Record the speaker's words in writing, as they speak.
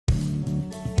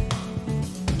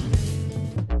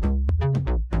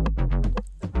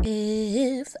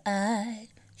If I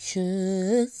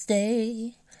should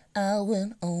stay, I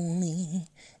will only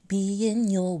be in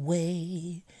your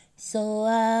way. So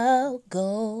I'll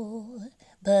go,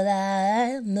 but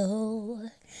I know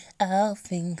I'll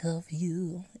think of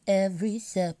you every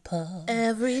step of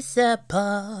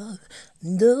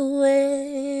the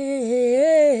way.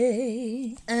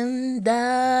 And I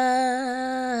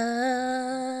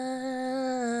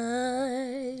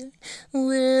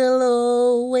will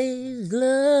always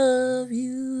love you.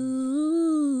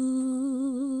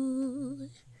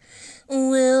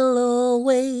 Will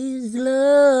always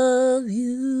love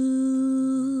you,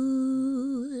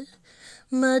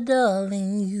 my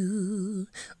darling, you.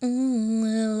 I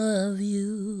love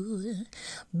you.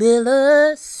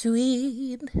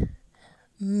 Bittersweet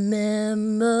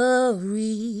memories.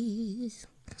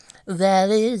 That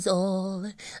is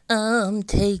all I'm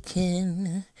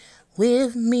taking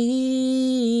with me.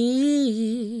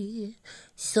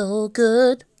 So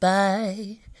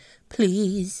goodbye,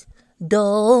 please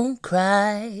don't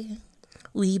cry.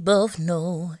 We both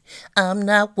know I'm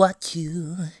not what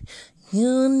you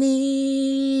need.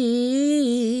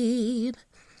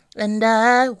 And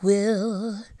I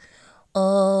will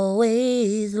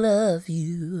always love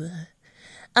you.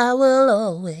 I will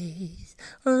always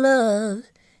love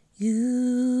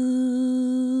you.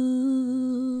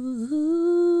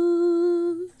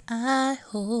 I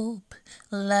hope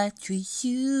life treats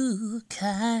you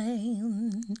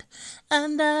kind,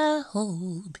 and I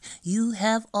hope you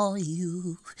have all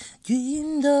you've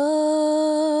dreamed of.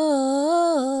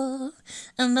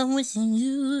 And I'm wishing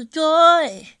you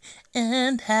joy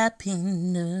and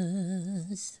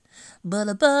happiness. But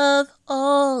above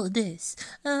all this,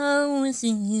 I'm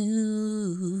wishing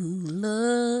you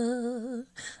love.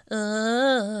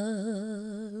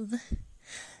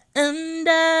 And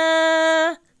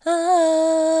I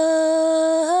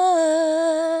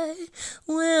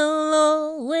will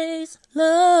always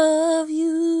love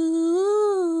you.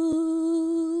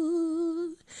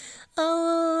 I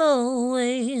will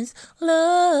always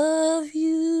love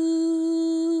you.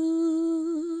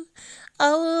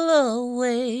 I will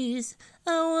always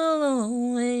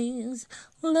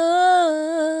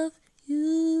love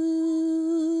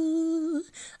you.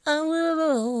 I will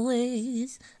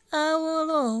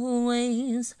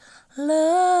always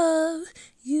love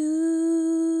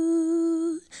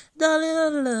you. Darling, I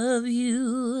love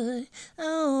you.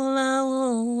 I'll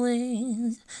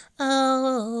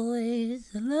always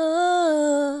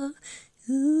love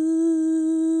you.